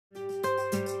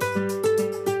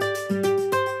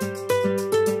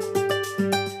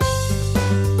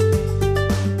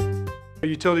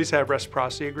Utilities have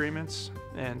reciprocity agreements,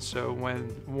 and so when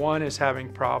one is having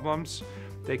problems,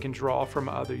 they can draw from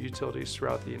other utilities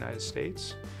throughout the United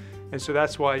States. And so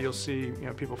that's why you'll see,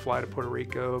 people fly to Puerto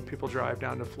Rico, people drive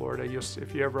down to Florida.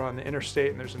 If you're ever on the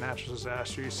interstate and there's a natural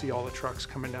disaster, you see all the trucks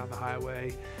coming down the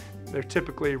highway. They're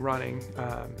typically running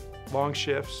long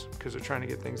shifts because they're trying to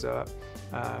get things up.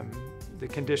 The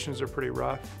conditions are pretty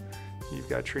rough. You've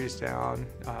got trees down,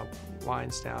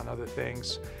 lines down, other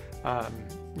things.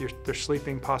 They're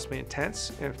sleeping possibly in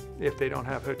tents if they don't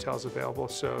have hotels available,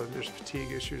 so there's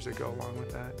fatigue issues that go along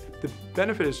with that. The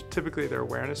benefit is typically their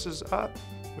awareness is up,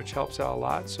 which helps out a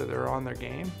lot, so they're on their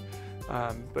game.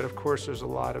 But of course there's a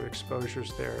lot of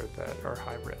exposures there that are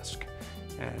high risk,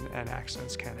 and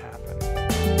accidents can happen.